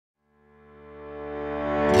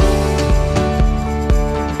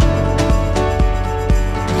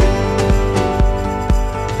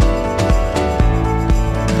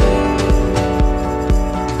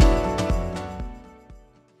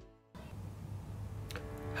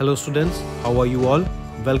Hello students, how are you all?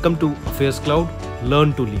 Welcome to Affairs Cloud,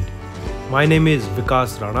 Learn to Lead. My name is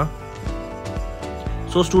Vikas Rana.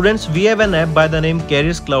 So students, we have an app by the name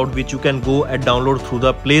Careers Cloud which you can go and download through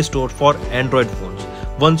the Play Store for Android phones.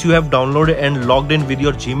 Once you have downloaded and logged in with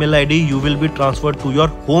your Gmail ID, you will be transferred to your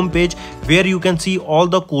home page where you can see all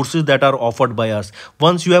the courses that are offered by us.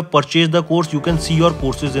 Once you have purchased the course, you can see your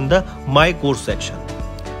courses in the My Course section.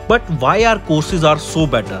 But why our courses are so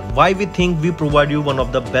better? Why we think we provide you one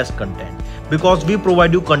of the best content? Because we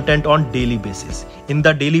provide you content on daily basis. In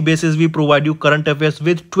the daily basis, we provide you current affairs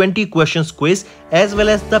with 20 questions quiz as well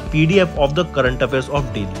as the PDF of the current affairs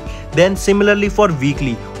of daily. Then similarly for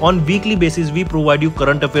weekly, on weekly basis, we provide you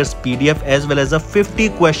current affairs PDF as well as a 50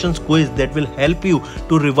 questions quiz that will help you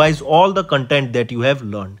to revise all the content that you have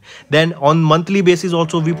learned. Then on monthly basis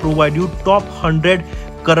also, we provide you top 100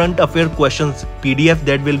 current affair questions PDF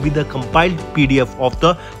that will be the compiled PDF of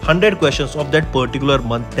the 100 questions of that particular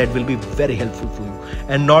month that will be very helpful for you.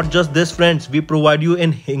 And not just this friends, we provide you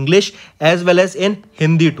in English as well as in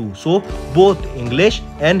Hindi too. So both English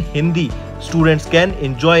and Hindi students can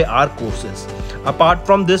enjoy our courses. Apart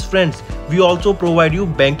from this friends, we also provide you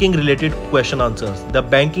banking related question answers, the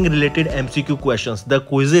banking related MCQ questions, the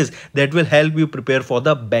quizzes that will help you prepare for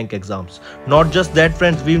the bank exams. Not just that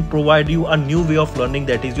friends, we provide you a new way of learning,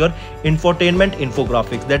 that is your infotainment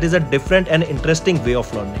infographics. That is a different and interesting way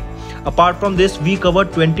of learning. Apart from this, we cover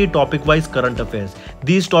 20 topic wise current affairs.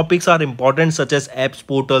 These topics are important such as apps,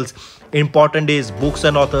 portals, important days, books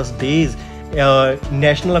and authors, days,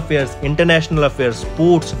 national affairs, international affairs,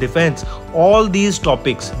 sports, defense, all these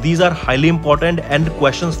topics, these are highly important and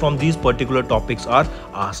questions from these particular topics are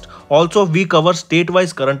asked. Also, we cover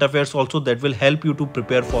state-wise current affairs also that will help you to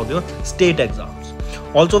prepare for your state exams.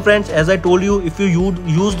 Also friends, as I told you, if you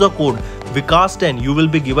use the code Vikas10, you will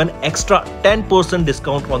be given extra 10%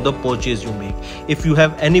 discount on the purchase you make. If you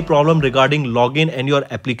have any problem regarding login and your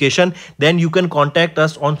application, then you can contact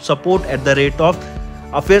us on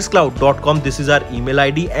support@AffairsCloud.com. This is our email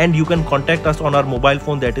ID and you can contact us on our mobile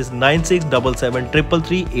phone, that is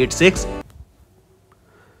 9677333386.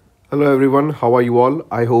 Hello everyone, how are you all?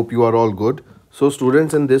 I hope you are all good. So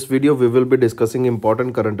students, in this video we will be discussing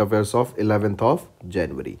important current affairs of 11th of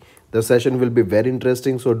January. The session will be very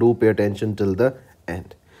interesting, so do pay attention till the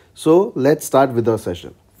end. So let's start with the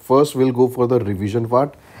session. First we'll go for the revision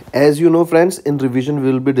part. As you know friends, in revision we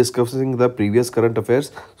will be discussing the previous current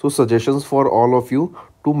affairs. So suggestions for all of you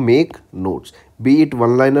to make notes, be it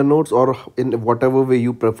one-liner notes or in whatever way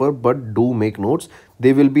you prefer, but do make notes.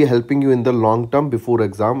 They will be helping you in the long term before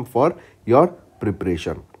exam for your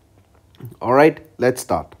preparation. Alright, let's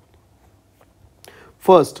start.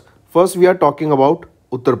 First we are talking about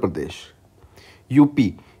Uttar Pradesh.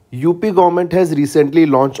 UP government has recently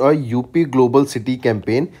launched a UP Global City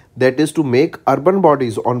campaign that is to make urban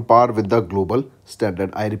bodies on par with the global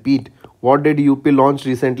standard. I repeat, what did UP launch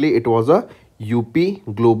recently? It was a UP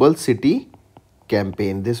Global City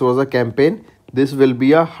campaign. This was a campaign. This will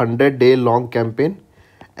be a 100-day long campaign,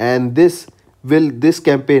 and this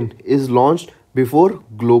campaign is launched before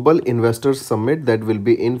Global Investors Summit that will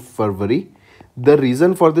be in February. The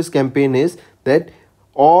reason for this campaign is that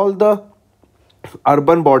all the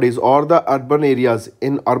urban bodies or the urban areas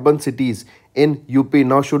in urban cities in UP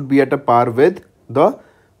now should be at a par with the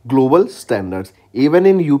global standards. Even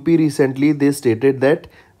in UP recently they stated that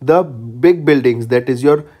the big buildings, that is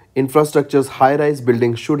your infrastructures, high-rise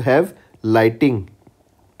buildings, should have lighting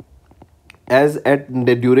as at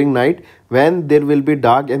during night. When there will be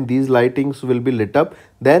dark and these lightings will be lit up,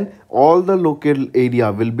 then all the local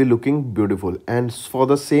area will be looking beautiful. And for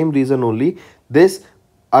the same reason only, this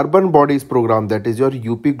urban bodies program, that is your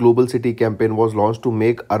UP Global City campaign, was launched to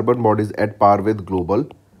make urban bodies at par with global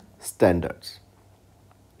standards.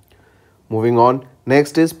 Moving on,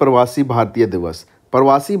 next is Pravasi Bharatiya Divas.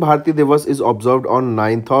 Pravasi Bharatiya Divas is observed on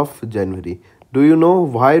 9th of January. Do you know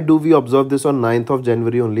why do we observe this on 9th of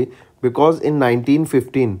January only? Because in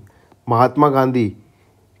 1915, Mahatma Gandhi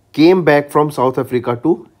came back from South Africa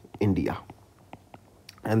to India.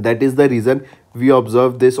 And that is the reason we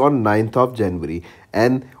observe this on 9th of January.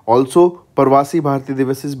 And also Pravasi Bharatiya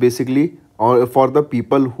Divas is basically for the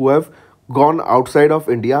people who have gone outside of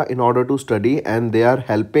India in order to study, and they are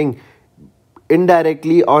helping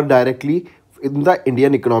indirectly or directly in the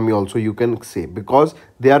Indian economy also, you can say, because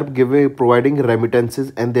they are providing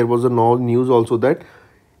remittances. And there was a news also that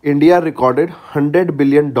India recorded $100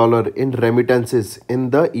 billion in remittances in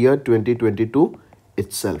the year 2022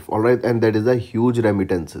 itself. Alright, and that is a huge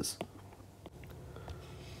remittances.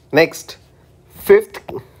 Next, 5th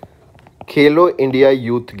Khelo India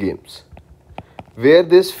Youth Games. Where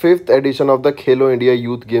this 5th edition of the Khelo India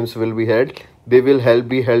Youth Games will be held, They will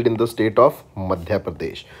be held in the state of Madhya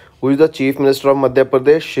Pradesh. Who is the Chief Minister of Madhya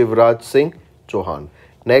Pradesh? Shivraj Singh Chauhan.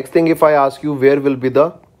 Next thing, if I ask you, where will be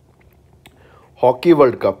the Hockey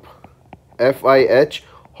World Cup? FIH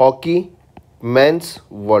Hockey Men's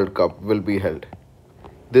World Cup will be held.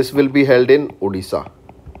 This will be held in Odisha,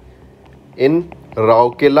 in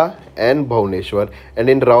Rourkela and Bhubaneswar. And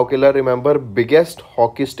in Rourkela, remember, biggest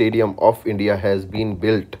hockey stadium of India has been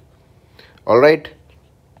built. Alright.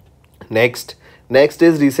 Next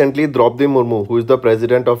is recently Draupadi Murmu, who is the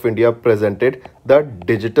President of India, presented the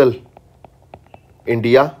Digital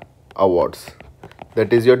India Awards.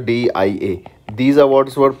 That is your DIA. These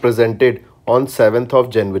awards were presented on 7th of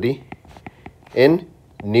January in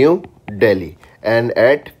New Delhi and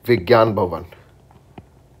at Vigyan Bhavan.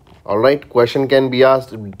 Alright, question can be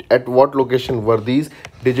asked, at what location were these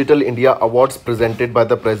Digital India Awards presented by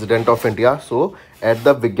the President of India? So, at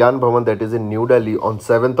the Vigyan Bhavan, that is in New Delhi, on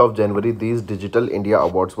 7th of January, these Digital India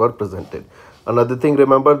Awards were presented. Another thing,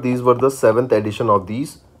 remember, these were the 7th edition of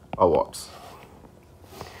these awards.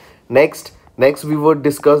 Next we would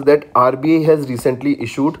discuss that RBI has recently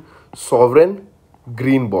issued sovereign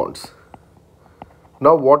green bonds.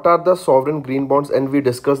 Now, what are the sovereign green bonds? And we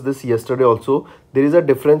discussed this yesterday also. There is a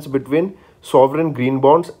difference between sovereign green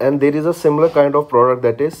bonds and there is a similar kind of product,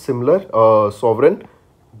 that is similar sovereign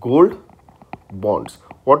gold bonds.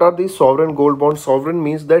 What are these sovereign gold bonds? Sovereign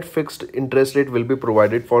means that fixed interest rate will be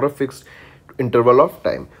provided for a fixed interval of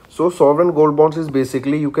time. So sovereign gold bonds is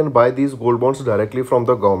basically you can buy these gold bonds directly from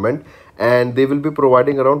the government and they will be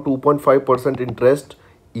providing around 2.5% interest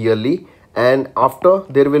yearly, and after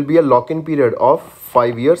there will be a lock-in period of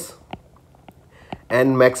 5 years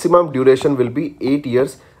and maximum duration will be 8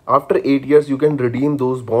 years. After 8 years you can redeem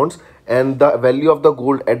those bonds and the value of the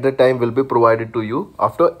gold at the time will be provided to you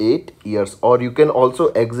after 8 years, or you can also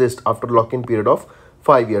exist after lock-in period of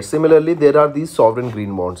 5 years. Similarly, there are these sovereign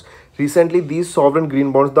green bonds. Recently, these sovereign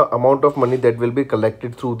green bonds, the amount of money that will be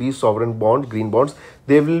collected through these sovereign green bonds,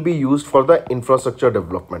 they will be used for the infrastructure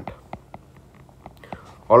development.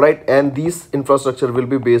 Alright, and these infrastructure will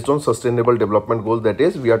be based on sustainable development goals. That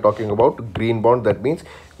is, we are talking about green bond. That means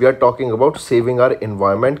we are talking about saving our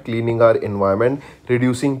environment, cleaning our environment,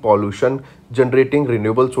 reducing pollution, generating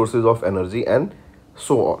renewable sources of energy, and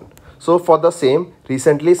so on. So for the same,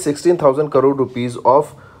 recently 16,000 crore rupees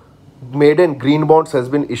of maiden green bonds has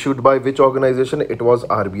been issued by which organization? It was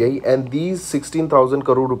RBI, and these 16,000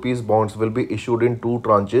 crore rupees bonds will be issued in 2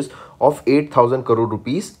 tranches of 8,000 crore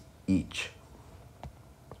rupees each.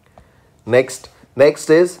 Next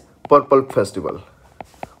is Purple Festival.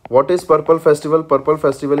 What is Purple Festival? Purple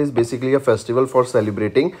Festival is basically a festival for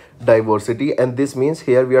celebrating diversity, and this means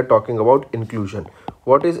here we are talking about inclusion.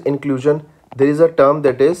 What is inclusion? There is a term,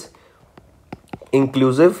 that is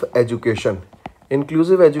inclusive education.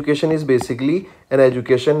 Inclusive education is basically an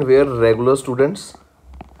education where regular students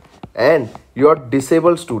and your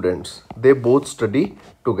disabled students, they both study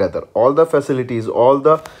together. All the facilities, all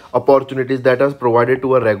the opportunities that are provided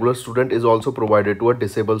to a regular student is also provided to a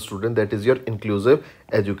disabled student. That is your inclusive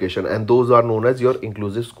education, and those are known as your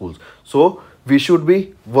inclusive schools. So we should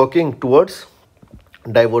be working towards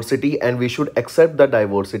diversity and we should accept the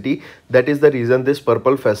diversity. That is the reason this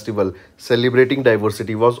Purple Festival celebrating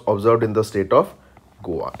diversity was observed in the state of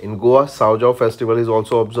Goa. In Goa, Saujao Festival is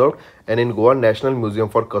also observed, and in Goa, National Museum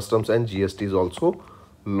for Customs and GST is also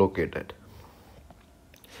located.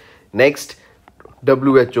 Next,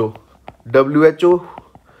 WHO. WHO,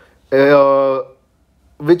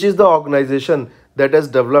 which is the organization that has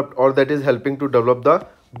developed or that is helping to develop the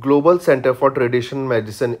Global Center for Traditional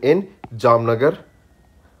Medicine in Jamnagar,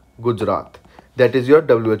 Gujarat. That is your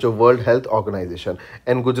WHO, World Health Organization,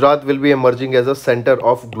 and Gujarat will be emerging as a center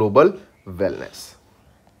of global wellness.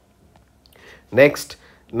 Next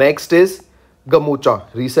is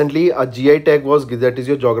Gamucha. Recently a GI tag was, that is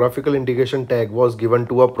your geographical indication tag, was given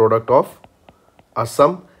to a product of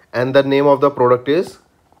Assam, and the name of the product is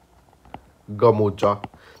Gamucha.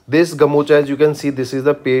 This Gamucha, as you can see, this is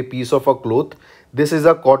the piece of a cloth. This is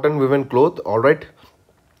a cotton woven cloth, alright,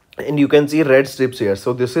 and you can see red strips here.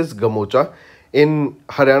 So this is Gamucha. In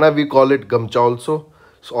Haryana we call it Gamcha also.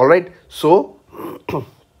 So, alright, so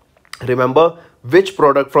remember which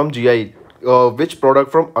product from GI, which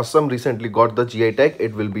product from Assam recently got the GI tag?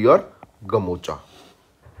 It will be your Gamucha.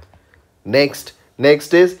 Next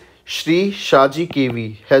is Shri Shaji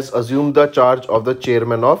KV has assumed the charge of the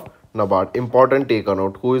chairman of NABARD. Important, take a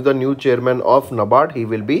note. Who is the new chairman of NABARD? He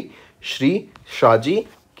will be Shri Shaji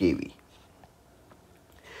KV.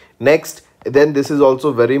 Next, then this is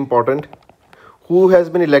also very important. Who has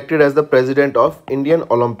been elected as the president of Indian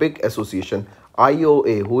Olympic Association,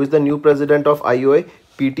 IOA? Who is the new president of IOA?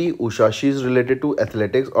 PT Usha. She is related to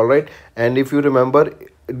athletics. All right. And if you remember,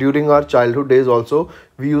 during our childhood days also,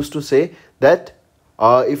 we used to say that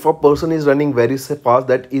if a person is running very fast,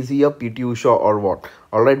 that is he a PT Usha or what?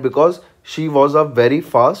 All right, because she was a very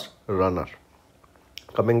fast runner.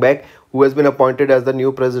 Coming back, who has been appointed as the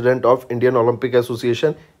new president of Indian Olympic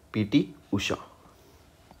Association? PT Usha.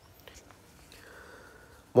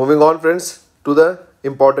 Moving on, friends, to the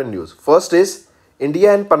important news. First is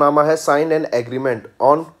India and Panama has signed an agreement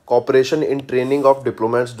on cooperation in training of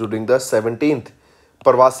diplomats during the 17th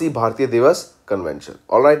Parvasi Bharatiya Divas Convention.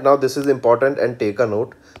 Alright, now this is important, and take a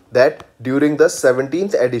note that during the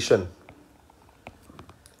 17th edition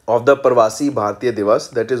of the Parvasi Bharatiya Divas,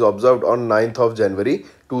 that is observed on 9th of January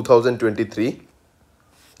 2023,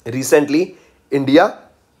 recently India,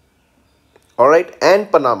 alright,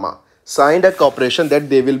 and Panama signed a cooperation that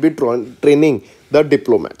they will be training the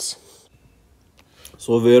diplomats.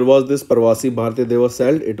 So where was this Parvasi Bharatiya Divas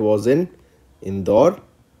held? It was in Indore,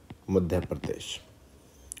 Madhya Pradesh.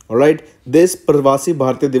 Alright, this Parvasi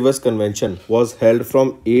Bharatiya Divas convention was held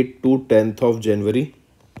from 8th to 10th of January.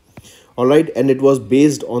 Alright, and it was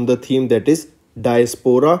based on the theme that is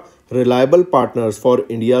Diaspora, Reliable Partners for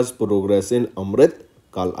India's Progress in Amrit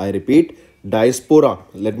Kal. I repeat, Diaspora.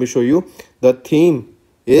 Let me show you. The theme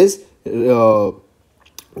is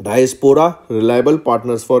Diaspora, Reliable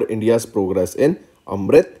Partners for India's Progress in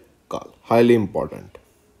Amrit Kal. Highly important.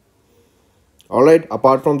 Alright,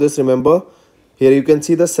 apart from this, remember, here you can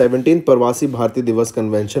see the 17th Parvasi Bharatiya Divas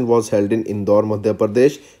Convention was held in Indore, Madhya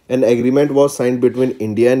Pradesh. An agreement was signed between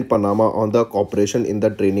India and Panama on the cooperation in the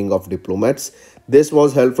training of diplomats. This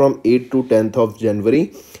was held from 8th to 10th of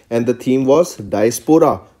January, and the theme was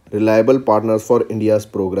Diaspora, Reliable Partners for India's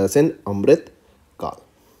Progress in Amrit Kal.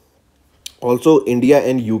 Also, India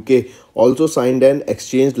and UK also signed and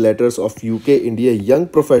exchanged letters of UK-India Young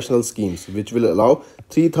Professional Schemes, which will allow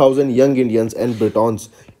 3,000 young Indians and Britons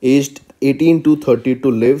aged 18 to 30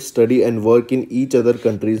 to live, study and work in each other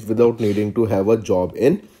countries without needing to have a job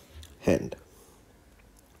in hand.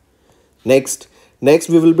 Next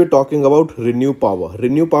we will be talking about Renew Power.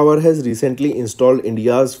 Renew Power has recently installed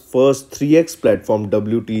India's first 3X platform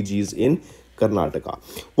WTGs in Karnataka.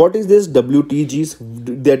 What is this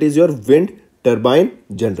WTGs? That is your wind turbine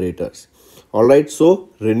generators. Alright, so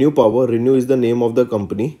Renew Power, Renew is the name of the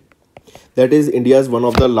company. That is India's one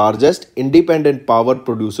of the largest independent power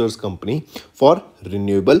producers company for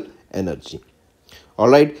renewable energy.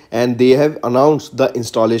 Alright, and they have announced the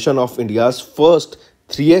installation of India's first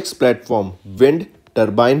 3X platform wind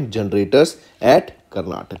turbine generators at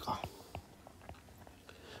Karnataka.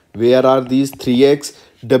 Where are these 3X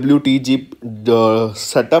WTG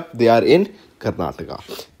setup? They are in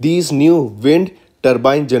Karnataka. These new wind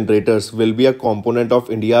turbine generators will be a component of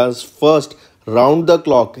India's first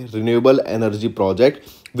round-the-clock renewable energy project,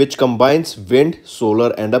 which combines wind,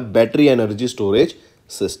 solar and a battery energy storage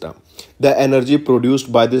system. The energy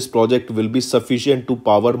produced by this project will be sufficient to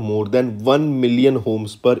power more than 1 million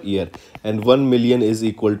homes per year, and 1 million is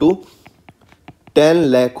equal to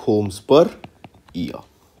 10 lakh homes per year.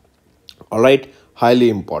 Alright, highly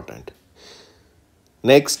important.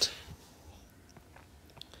 Next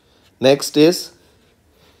is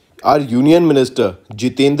our Union Minister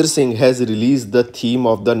Jitendra Singh has released the theme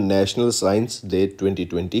of the National Science Day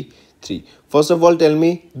 2023. First of all, tell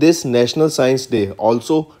me, this National Science Day,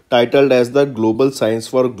 also titled as the Global Science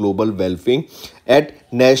for Global Well-being,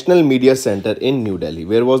 at National Media Center in New Delhi.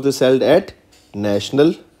 Where was this held? At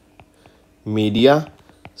National Media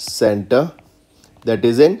Center, that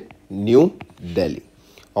is in New Delhi.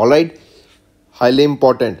 Alright, highly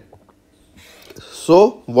important.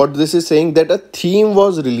 So what this is saying, that a theme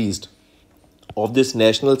was released of this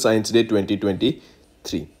National Science Day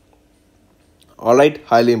 2023. Alright,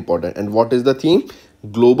 highly important. And what is the theme?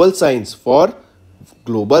 Global Science for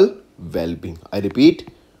Global Well-being. I repeat,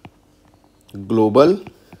 Global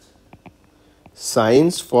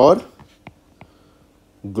Science for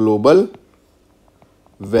Global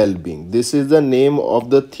Well-being. This is the name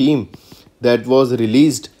of the theme that was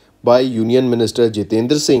released by Union Minister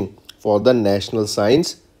Jitendra Singh for the National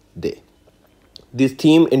Science Day. This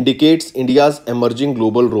theme indicates India's emerging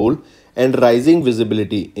global role and rising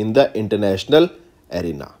visibility in the international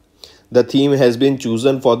arena. The theme has been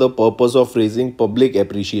chosen for the purpose of raising public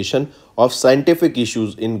appreciation of scientific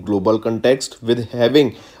issues in global context with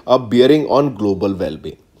having a bearing on global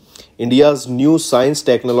well-being. India's new Science,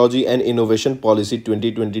 Technology and Innovation Policy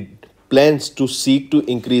 2020 plans to seek to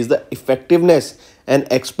increase the effectiveness and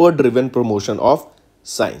expert-driven promotion of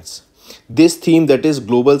science. This theme, that is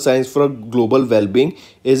Global Science for Global Well-being,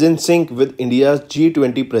 is in sync with India's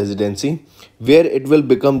G20 presidency, where it will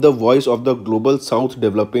become the voice of the global South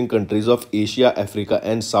developing countries of Asia, Africa,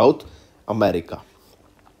 and South America.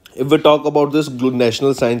 If we talk about this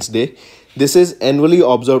National Science Day, this is annually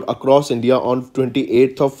observed across India on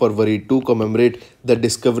 28th of February to commemorate the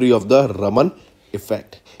discovery of the Raman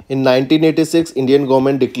effect. In 1986, Indian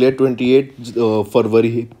government declared 28th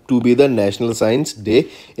February to be the National Science Day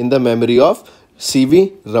in the memory of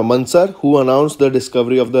C.V. Raman sir, who announced the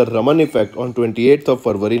discovery of the Raman effect on 28th of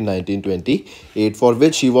February 1928, for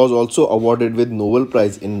which he was also awarded with Nobel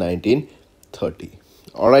Prize in 1930.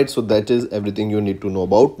 Alright, so that is everything you need to know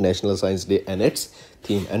about National Science Day and its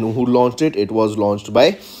theme. And who launched it? It was launched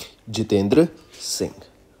by Jitendra Singh.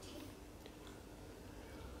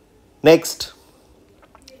 Next,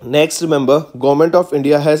 remember, Government of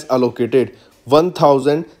India has allocated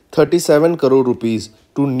 1037 crore rupees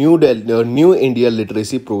to New India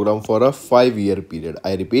Literacy Program for a 5-year period.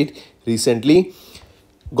 I repeat, recently,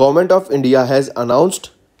 Government of India has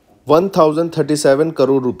announced 1037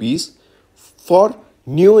 crore rupees for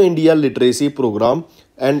New India Literacy Program,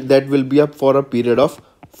 and that will be up for a period of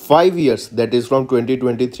 5 years, that is from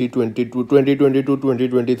 2023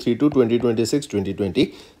 2023 to 2026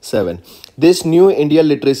 2027. This New India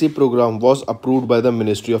Literacy Program was approved by the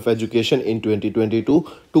Ministry of Education in 2022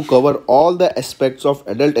 to cover all the aspects of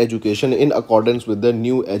adult education in accordance with the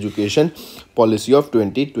new education policy of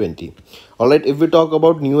 2020. Alright, if we talk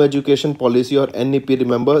about new education policy or NEP,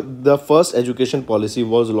 remember the first education policy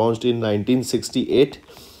was launched in 1968,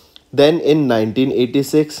 then in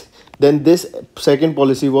 1986. Then this second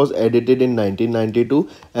policy was edited in 1992,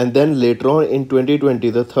 and then later on in 2020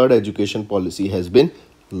 the third education policy has been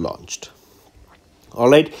launched.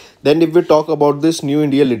 Alright, then if we talk about this New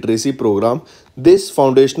India Literacy Program, this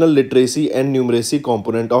foundational literacy and numeracy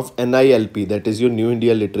component of NILP, that is your New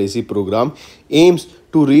India Literacy Program, aims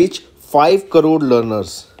to reach 5 crore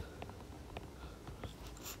learners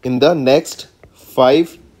in the next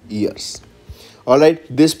 5 years. Alright,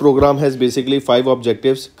 this program has basically 5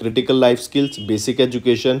 objectives: critical life skills, basic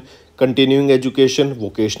education, continuing education,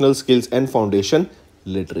 vocational skills, and foundation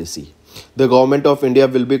literacy. The Government of India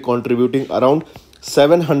will be contributing around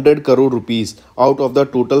 700 crore rupees out of the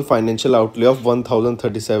total financial outlay of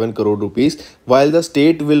 1037 crore rupees, while the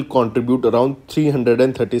state will contribute around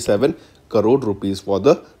 337 crore rupees for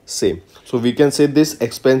the same. So we can say this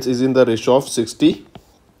expense is in the ratio of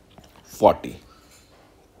 60-40.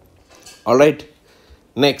 Alright,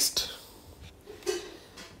 next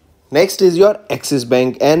is your Axis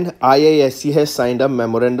Bank and IISc has signed a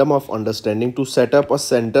memorandum of understanding to set up a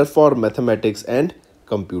center for mathematics and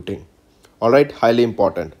computing. Alright, highly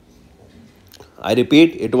important. I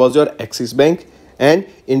repeat, it was your Axis Bank and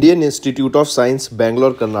Indian Institute of Science,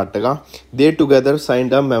 Bangalore, Karnataka. They together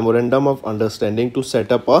signed a memorandum of understanding to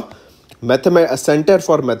set up a center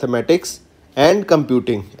for mathematics and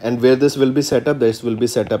computing, and where this will be set up, this will be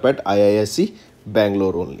set up at IISc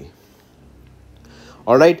Bangalore only.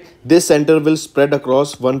 Alright, this center will spread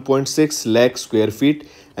across 1.6 lakh square feet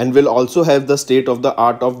and will also have the state of the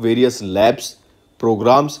art of various labs,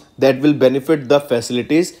 programs that will benefit the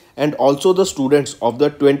facilities and also the students of the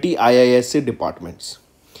 20 IISc departments.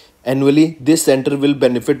 Annually, this center will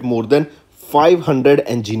benefit more than 500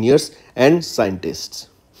 engineers and scientists.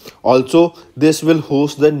 Also, this will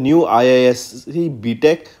host the new IISc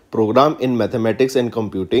BTech program in mathematics and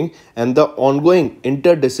computing and the ongoing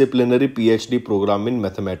interdisciplinary PhD program in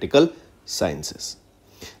mathematical sciences.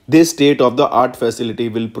 This state-of-the-art facility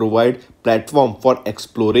will provide platform for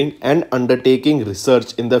exploring and undertaking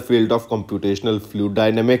research in the field of computational fluid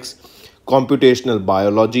dynamics, computational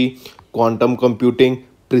biology, quantum computing,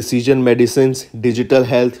 precision medicines, digital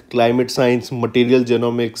health, climate science, material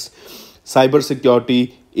genomics,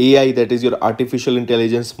 cybersecurity, AI, that is your artificial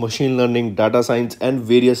intelligence, machine learning, data science, and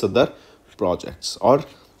various other projects or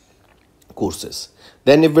courses.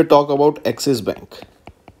 Then if we talk about Axis Bank,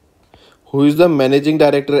 who is the managing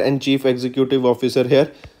director and chief executive officer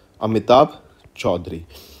here? Amitabh Chaudhary.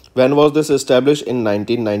 When was this established? In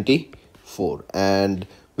 1994. And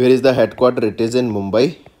where is the headquarters? It is in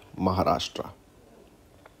Mumbai, Maharashtra.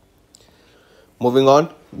 Moving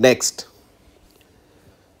on, next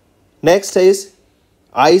is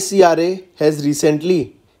ICRA has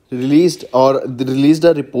recently released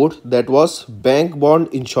a report that was bank bond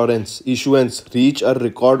insurance issuance reached a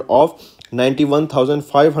record of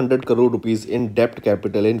 91,500 crore rupees in debt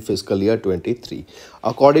capital in fiscal year 23.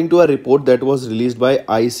 According to a report that was released by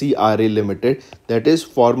ICRA Limited, that is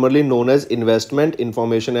formerly known as Investment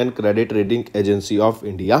Information and Credit Rating Agency of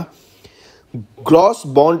India, gross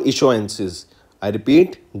bond issuances, I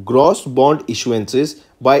repeat, gross bond issuances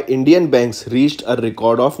by Indian banks reached a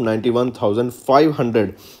record of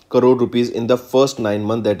 91,500 crore rupees in the first 9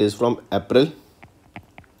 months, that is from April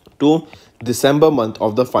to December month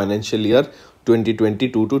of the financial year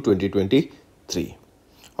 2022 to 2023.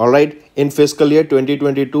 Alright, in fiscal year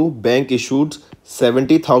 2022, bank issued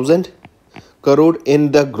 70,000 crore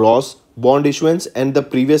in the gross bond issuance, and the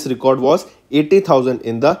previous record was 80,000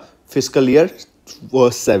 in the fiscal year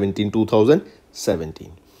was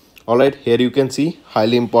 2017. Alright, here you can see,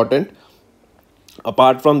 highly important.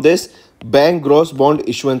 Apart from this, bank gross bond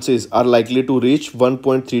issuances are likely to reach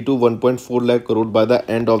 1.3 to 1.4 lakh crore by the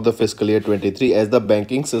end of the fiscal year 23 as the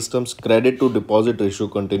banking system's credit to deposit ratio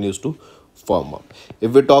continues to firm up.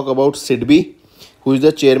 If we talk about SIDBI, who is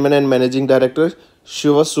the chairman and managing director,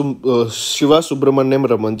 Shiva Subramaniam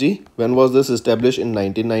Ramanji. When was this established? In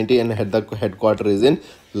 1990, and the headquarters is in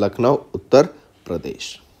Lucknow, Uttar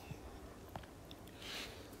Pradesh.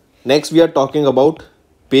 Next, we are talking about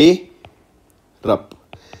PayUp.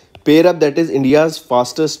 PayUp, that is India's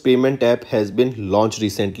fastest payment app, has been launched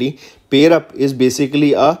recently. PayUp is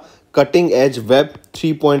basically a cutting-edge Web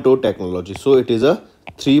 3.0 technology. So it is a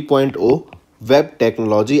 3.0 web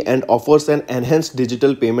technology and offers an enhanced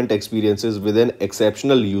digital payment experiences with an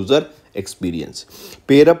exceptional user experience.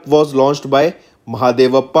 PayUp was launched by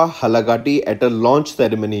Mahadevappa Halagati at a launch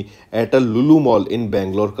ceremony at a Lulu Mall in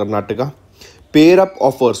Bangalore, Karnataka. PayUp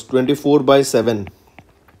offers 24/7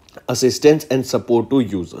 assistance and support to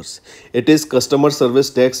users. It is customer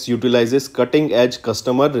service desk, utilizes cutting-edge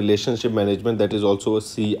customer relationship management, that is also a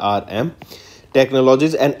CRM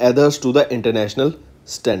technologies, and adheres to the international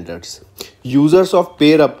standards. Users of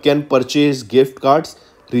PayUp can purchase gift cards,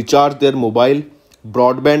 recharge their mobile,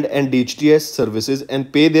 broadband and DHTS services,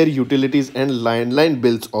 and pay their utilities and landline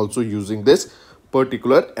bills also using this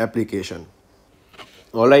particular application.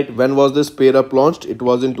 Alright, when was this PayUp launched? It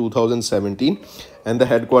was in 2017 and the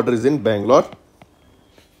headquarters is in Bangalore,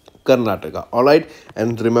 Karnataka. Alright,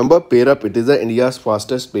 and remember PayUp, it is India's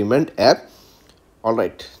fastest payment app.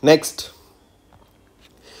 Alright, next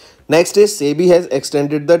is SEBI has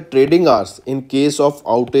extended the trading hours in case of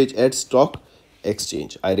outage at stock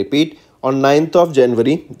exchange. I repeat, on 9th of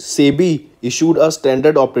January, SEBI issued a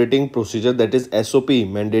standard operating procedure, that is SOP,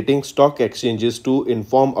 mandating stock exchanges to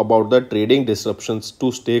inform about the trading disruptions to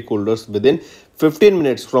stakeholders within 15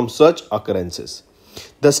 minutes from such occurrences.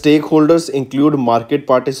 The stakeholders include market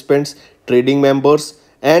participants, trading members,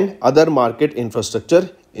 and other market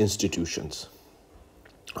infrastructure institutions.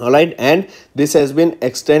 Alright, and this has been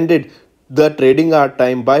extended the trading hour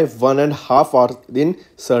time by 1.5 hours in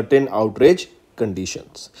certain outrage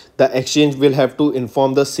conditions. The exchange will have to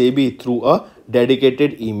inform the SEBI through a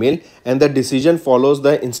dedicated email, and the decision follows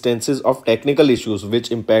the instances of technical issues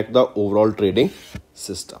which impact the overall trading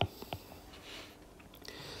system.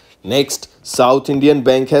 Next, South Indian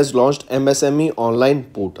Bank has launched MSME online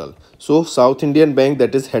portal. So South Indian Bank,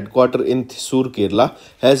 that is headquartered in Thrissur, Kerala,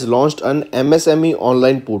 has launched an MSME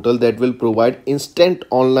online portal that will provide instant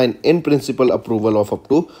online in principle approval of up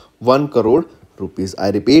to 1 crore rupees. I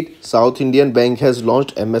repeat, South Indian Bank has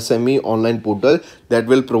launched MSME online portal that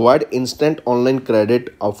will provide instant online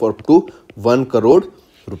credit of up to 1 crore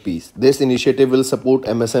rupees. This initiative will support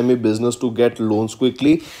MSME business to get loans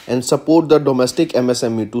quickly and support the domestic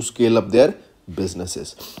MSME to scale up their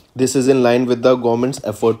businesses. This is in line with the government's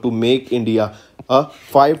effort to make India a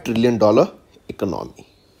 $5 trillion economy.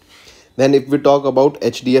 Then if we talk about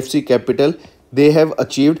HDFC Capital, they have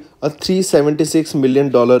achieved a $376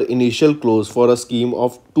 million initial close for a scheme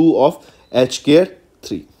of 2 of HCare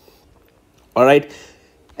 3. Alright,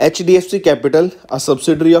 HDFC Capital, a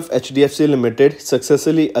subsidiary of HDFC Limited,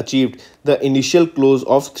 successfully achieved the initial close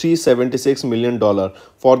of $376 million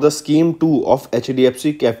for the Scheme 2 of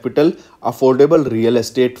HDFC Capital Affordable Real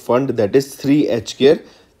Estate Fund, that is 3HCare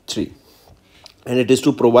 3. And it is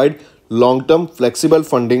to provide long-term flexible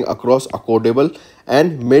funding across affordable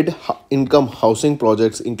and mid-income housing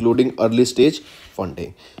projects, including early-stage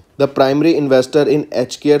funding. The primary investor in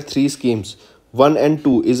HCare 3 schemes 1 and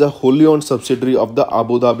 2 is a wholly owned subsidiary of the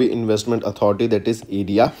Abu Dhabi Investment Authority, that is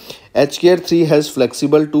ADIA. HCare 3 has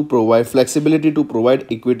flexibility to provide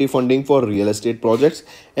equity funding for real estate projects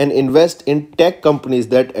and invest in tech companies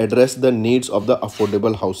that address the needs of the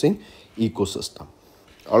affordable housing ecosystem.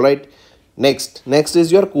 Alright, next is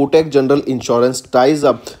your Kotak General Insurance ties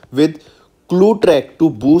up with ClueTrack to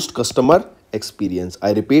boost customer experience.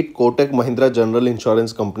 I repeat, Kotak Mahindra General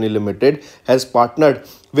Insurance Company Limited has partnered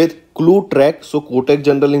with ClueTrack. So Kotak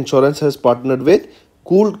General Insurance has partnered with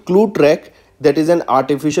ClueTrack, that is an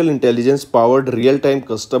artificial intelligence powered real-time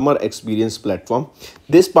customer experience platform.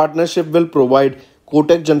 This partnership will provide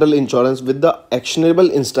Kotak General Insurance with the actionable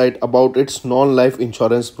insight about its non-life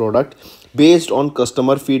insurance product based on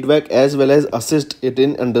customer feedback, as well as assist it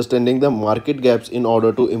in understanding the market gaps in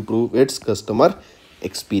order to improve its customer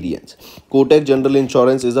experience. Kotak General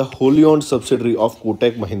Insurance is a wholly owned subsidiary of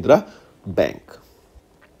Kotak Mahindra Bank.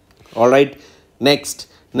 All right, next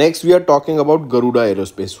we are talking about Garuda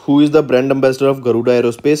Aerospace. Who is the brand ambassador of Garuda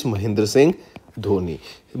Aerospace? Mahendra Singh Dhoni.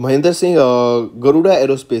 Garuda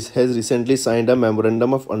Aerospace has recently signed a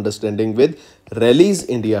memorandum of understanding with Rallies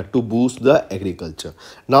India to boost the agriculture.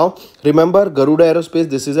 Now remember, Garuda Aerospace,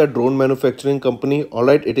 this is a drone manufacturing company. All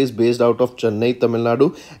right, it is based out of Chennai, Tamil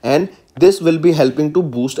Nadu, and this will be helping to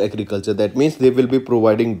boost agriculture. That means they will be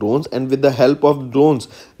providing drones, and with the help of drones,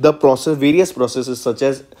 the various processes such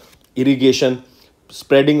as irrigation,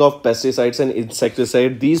 spreading of pesticides and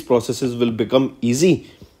insecticide, these processes will become easy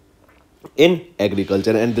in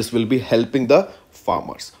agriculture, and this will be helping the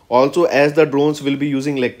farmers. Also, as the drones will be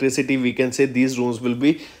using electricity, we can say these drones will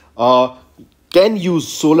be can use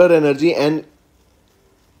solar energy, and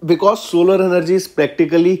because solar energy is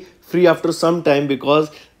practically free after some time,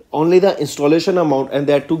 because only the installation amount, and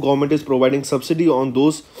that too government is providing subsidy on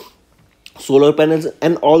those solar panels.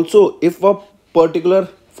 And also, if a particular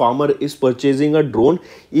farmer is purchasing a drone,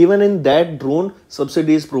 even in that drone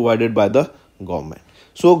subsidy is provided by the government.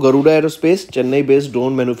 So Garuda Aerospace, Chennai based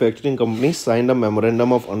drone manufacturing company, signed a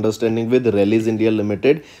memorandum of understanding with Rallies India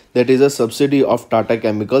Limited, that is a subsidiary of Tata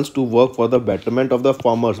Chemicals, to work for the betterment of the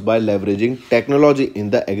farmers by leveraging technology in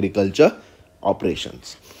the agriculture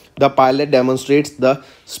operations. The pilot demonstrates the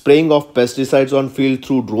spraying of pesticides on field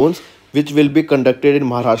through drones, which will be conducted in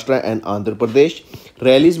Maharashtra and Andhra Pradesh.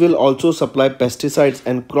 Rallies will also supply pesticides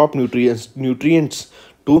and crop nutrients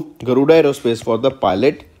to Garuda Aerospace for the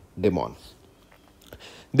pilot demo.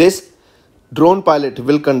 This drone pilot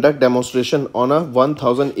will conduct demonstration on a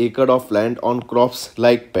 1000 acre of land on crops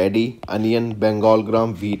like paddy, onion, Bengal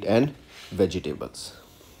gram, wheat and vegetables.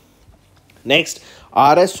 Next,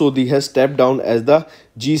 RS Sodhi has stepped down as the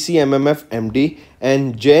GCMMF MD,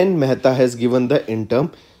 and Jain Mehta has given the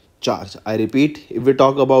interim charge. I repeat, if we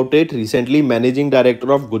talk about it, recently Managing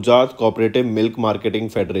Director of Gujarat Cooperative Milk Marketing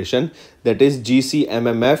Federation, that is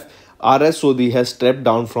GCMMF, RS Sodhi has stepped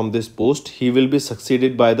down from this post. He will be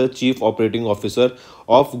succeeded by the Chief Operating Officer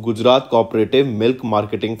of Gujarat Cooperative Milk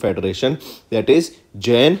Marketing Federation, that is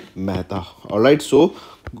Jain Mehta. Alright, so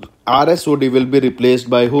RS Sodhi will be replaced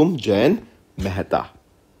by whom? Jain Mehta.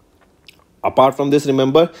 Apart from this,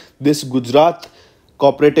 remember, this Gujarat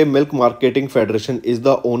Cooperative Milk Marketing Federation is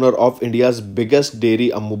the owner of India's biggest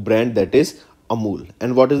dairy brand, that is Amul.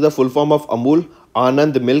 And what is the full form of Amul?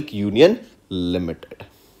 Anand Milk Union Limited.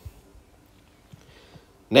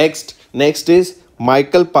 Next is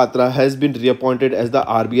Michael Patra has been reappointed as the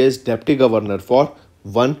RBI's Deputy Governor for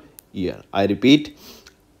 1 year. I repeat,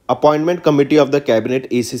 Appointment Committee of the Cabinet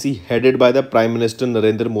ACC headed by the Prime Minister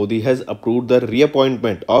Narendra Modi has approved the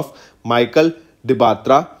reappointment of Michael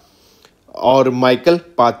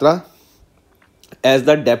Patra as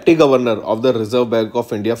the Deputy Governor of the Reserve Bank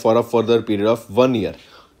of India for a further period of 1 year.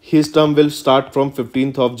 His term will start from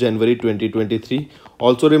 15th of January 2023.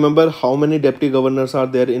 Also remember, how many Deputy Governors are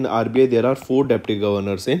there in RBI? There are 4 Deputy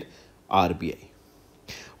Governors in RBI.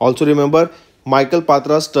 Also remember, Michael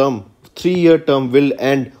Patra's term, 3-year term, will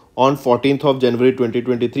end on 14th of January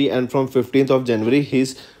 2023, and from 15th of January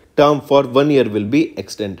his term for 1 year will be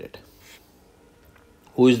extended.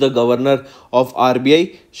 Who is the Governor of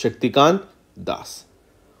RBI? Shaktikant Das.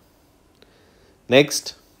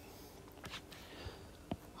 Next,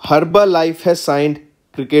 Herbalife has signed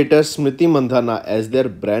cricketer Smriti Mandhana as their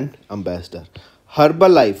brand ambassador.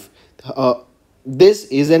 Herbalife, this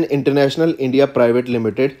is an international India private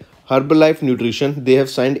limited. Herbalife Nutrition, they have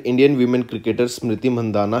signed Indian women cricketer Smriti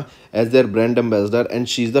Mandhana as their brand ambassador, and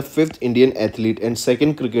she is the 5th Indian athlete and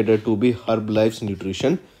 2nd cricketer to be Herbalife's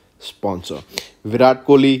nutrition sponsor. Virat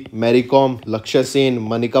Kohli, Mary Kom, Lakshya Sen,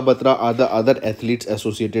 Manika Batra are the other athletes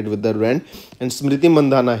associated with the brand, and Smriti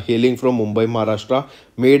Mandhana, hailing from Mumbai, Maharashtra,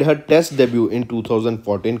 made her test debut in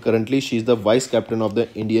 2014. Currently, she is the vice captain of the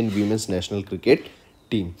Indian women's national cricket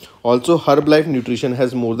team. Also, Herbalife Nutrition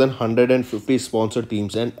has more than 150 sponsor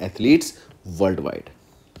teams and athletes worldwide.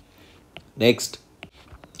 Next,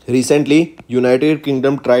 recently, United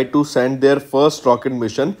Kingdom tried to send their first rocket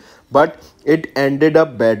mission, but it ended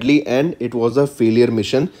up badly and it was a failure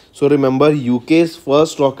mission. So remember, UK's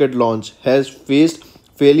first rocket launch has faced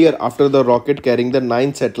failure after the rocket carrying the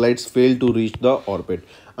 9 satellites failed to reach the orbit.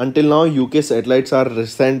 Until now, UK satellites are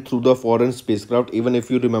sent through the foreign spacecraft. Even if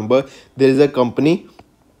you remember, there is a company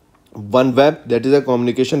OneWeb, that is a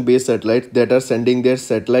communication based satellites that are sending their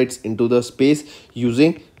satellites into the space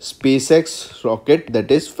using SpaceX rocket, that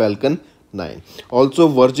is Falcon 9. Also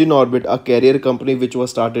Virgin Orbit, a carrier company which was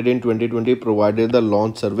started in 2020, provided the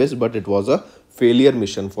launch service, but it was a failure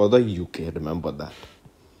mission for the UK, remember that.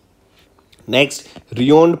 Next,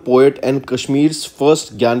 renowned poet and Kashmir's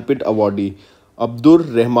first Gyanpit awardee Abdur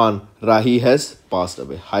Rahman Rahi has passed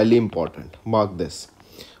away. Highly important. Mark this.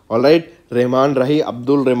 Alright,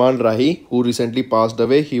 Abdul Rahman Rahi, who recently passed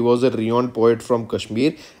away. He was a renowned poet from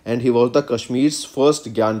Kashmir and he was the Kashmir's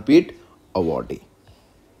first Gyanpit awardee.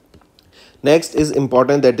 Next is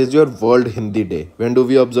important, that is your World Hindi Day. When do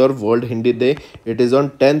we observe World Hindi Day? It is on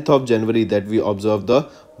 10th of January that we observe the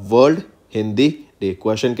World Hindi Day.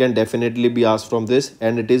 Question can definitely be asked from this,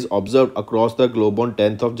 and it is observed across the globe on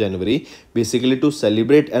 10th of January, basically to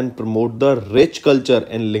celebrate and promote the rich culture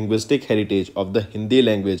and linguistic heritage of the Hindi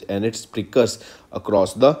language and its speakers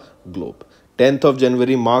across the globe. 10th of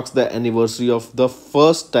January marks the anniversary of the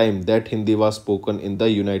first time that Hindi was spoken in the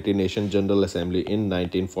United Nations General Assembly in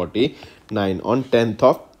 1949 on 10th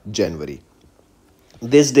of January.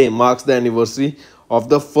 This day marks the anniversary of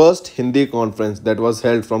the first Hindi conference that was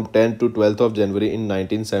held from 10th to 12th of January in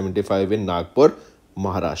 1975 in Nagpur,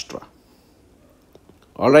 Maharashtra.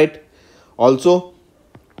 Alright. Also,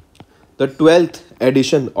 the 12th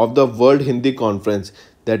edition of the World Hindi Conference,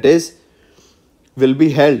 that is, will be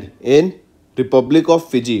held in Republic of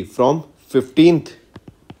Fiji from 15th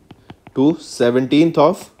to 17th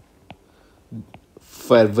of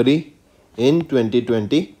February in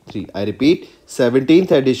 2023. I repeat,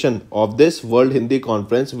 17th edition of this World Hindi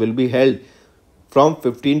Conference will be held from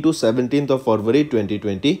 15th to 17th of February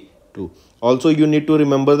 2022. Also, you need to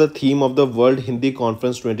remember the theme of the World Hindi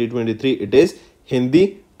Conference 2023. It is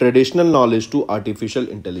Hindi Traditional Knowledge to Artificial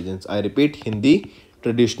Intelligence. I repeat, Hindi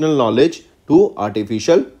Traditional Knowledge to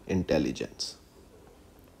Artificial Intelligence.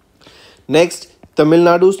 Next, Tamil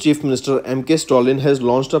Nadu's Chief Minister M.K. Stalin has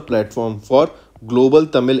launched a platform for global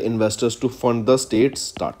Tamil investors to fund the state's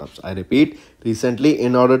startups. I repeat, recently,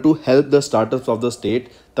 in order to help the startups of the state,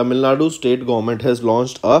 Tamil Nadu state government has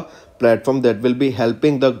launched a platform that will be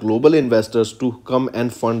helping the global investors to come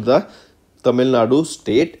and fund the Tamil Nadu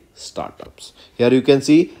state startups. Here you can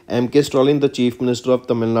see M.K. Stalin, the Chief Minister of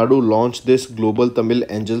Tamil Nadu, launched this Global Tamil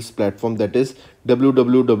Angels platform, that is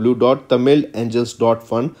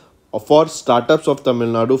www.tamilangels.fund for startups of Tamil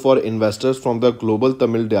Nadu for investors from the global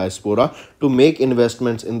Tamil diaspora to make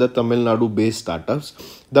investments in the Tamil Nadu based startups.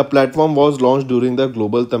 The platform was launched during the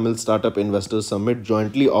Global Tamil Startup Investors Summit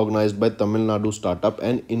jointly organized by Tamil Nadu Startup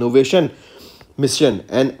and Innovation Mission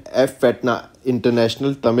and FETNA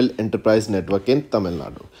International Tamil Enterprise Network in Tamil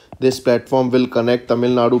Nadu. This platform will connect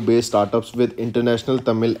Tamil Nadu based startups with international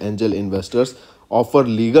Tamil angel investors, offer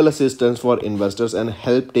legal assistance for investors and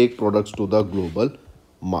help take products to the global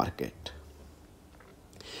market.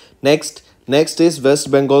 Next is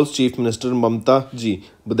West Bengal's Chief Minister Mamata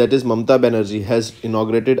Banerjee has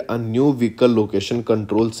inaugurated a new vehicle location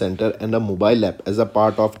control center and a mobile app as a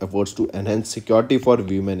part of efforts to enhance security for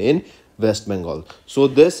women in West Bengal. So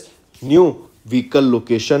this new vehicle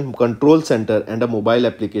location control center and a mobile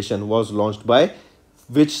application was launched by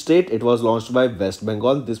which state? It was launched by West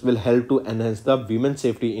Bengal. This will help to enhance the women's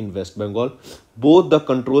safety in West Bengal. Both the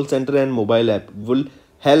control center and mobile app will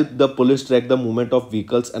help the police track the movement of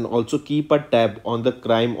vehicles and also keep a tab on the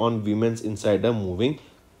crime on women's inside a moving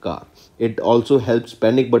car. It also helps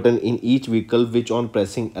panic button in each vehicle which on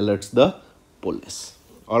pressing alerts the police.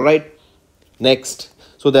 Alright, next.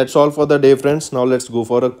 So that's all for the day, friends. Now let's go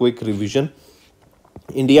for a quick revision.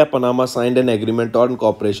 India-Panama signed an agreement on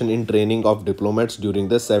cooperation in training of diplomats during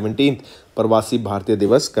the 17th Parvasi Bharatiya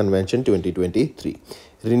Divas Convention 2023.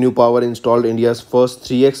 Renew Power installed India's first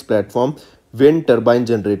 3x platform wind turbine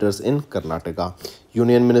generators in Karnataka.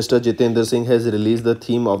 Union Minister Jitendra Singh has released the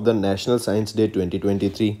theme of the National Science Day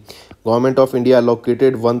 2023. Government of India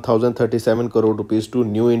allocated 1037 crore rupees to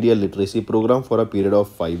New India Literacy Program for a period of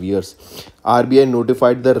 5 years. RBI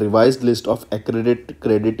notified the revised list of credit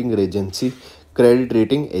rating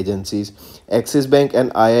agencies. Axis Bank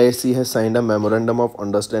and IISc has signed a memorandum of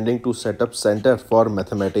understanding to set up Center for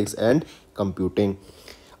Mathematics and Computing.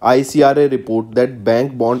 ICRA report that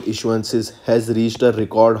bank bond issuances has reached a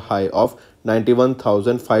record high of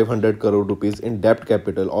 91,500 crore rupees in debt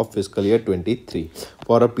capital of fiscal year 23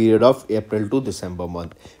 for a period of April to December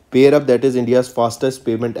month. PayUp, that is India's fastest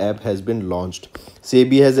payment app, has been launched.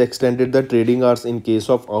 SEBI has extended the trading hours in case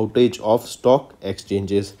of outage of stock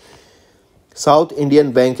exchanges. South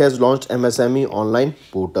Indian Bank has launched MSME online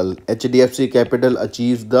portal. HDFC Capital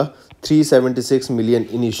achieved the 376 million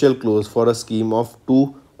initial close for a scheme of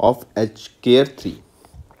 2 of HCare 3.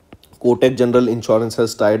 Kotak General Insurance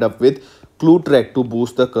has tied up with ClueTrack to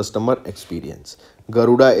boost the customer experience.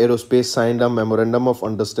 Garuda Aerospace signed a memorandum of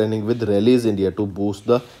understanding with Rallies India to boost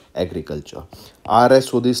the agriculture. R.S.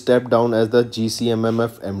 Sodhi stepped down as the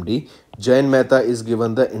GCMMF MD. Jain Mehta is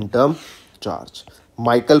given the interim charge.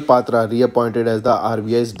 Michael Patra reappointed as the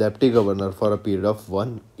RBI's deputy governor for a period of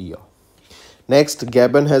 1 year. Next,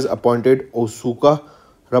 Gabon has appointed Osuka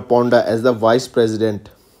Raponda as the vice president.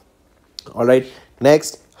 Alright,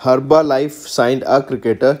 next, Herbalife signed a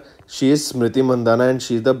cricketer. She is Smriti Mandhana and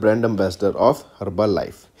she is the brand ambassador of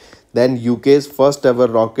Herbalife. Then UK's first ever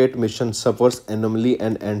rocket mission suffers anomaly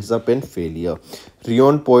and ends up in failure.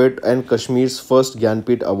 Renowned poet and Kashmir's first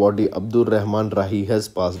Gyanpith awardee Abdur Rahman Rahi has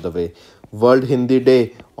passed away. World Hindi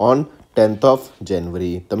Day on 10th of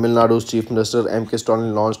January. Tamil Nadu's Chief Minister M.K.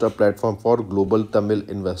 Stalin launched a platform for global Tamil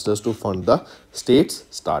investors to fund the state's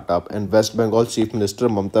startup. And West Bengal's Chief Minister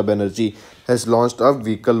Mamata Banerjee has launched a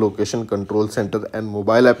vehicle location control center and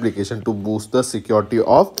mobile application to boost the security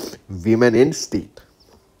of women in state.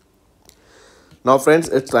 Now friends,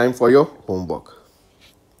 it's time for your homework.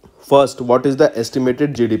 First, what is the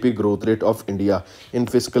estimated GDP growth rate of India in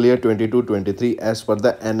fiscal year 22-23 as per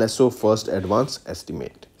the NSO First Advance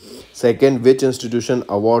estimate? Second, which institution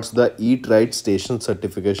awards the Eat Right Station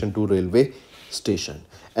certification to railway station?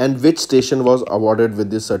 And which station was awarded with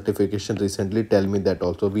this certification recently? Tell me that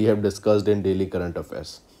also. We have discussed in daily current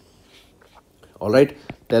affairs. Alright,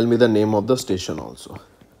 tell me the name of the station also.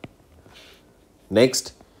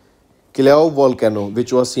 Next, Kilauea volcano,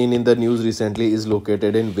 which was seen in the news recently, is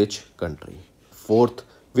located in which country? Fourth,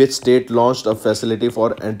 which state launched a facility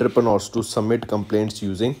for entrepreneurs to submit complaints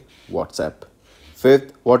using WhatsApp?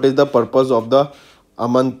 Fifth, what is the purpose of the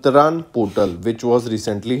Amantran portal, which was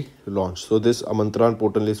recently launched? So this Amantran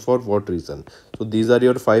portal is for what reason? So these are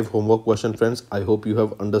your 5 homework questions, friends. I hope you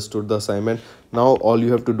have understood the assignment. Now all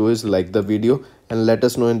you have to do is like the video and let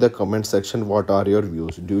us know in the comment section what are your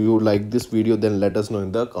views. Do you like this video? Then let us know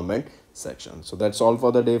in the comment section. So that's all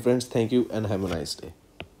for the day, friends. Thank you and have a nice day.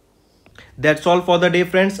 That's all for the day,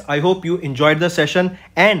 friends. I hope you enjoyed the session,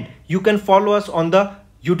 and you can follow us on the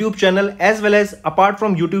YouTube channel, as well as apart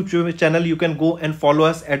from YouTube channel, you can go and follow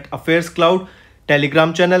us at Affairs Cloud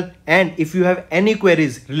Telegram channel. And if you have any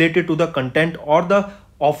queries related to the content or the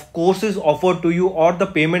courses offered to you or the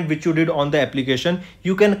payment which you did on the application,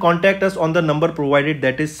 you can contact us on the number provided,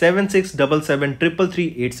 that is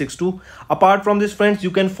 7677333862. Apart from this, friends,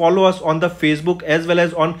 you can follow us on the Facebook as well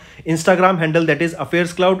as on Instagram handle, that is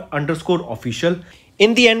AffairsCloud_official.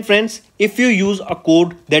 In the end, friends, if you use a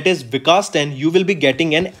code that is Vikas10, you will be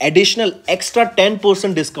getting an additional extra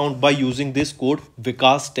 10% discount by using this code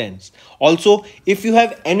Vikas10. Also, if you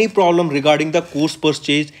have any problem regarding the course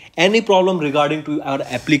purchase, any problem regarding to our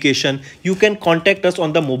application, you can contact us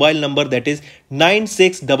on the mobile number, that is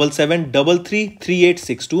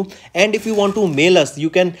 9677333862. And if you want to mail us, you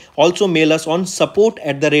can also mail us on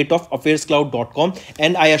support@AffairsCloud.com.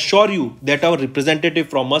 And I assure you that our representative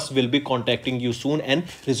from us will be contacting you soon and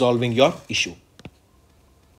resolving your issue.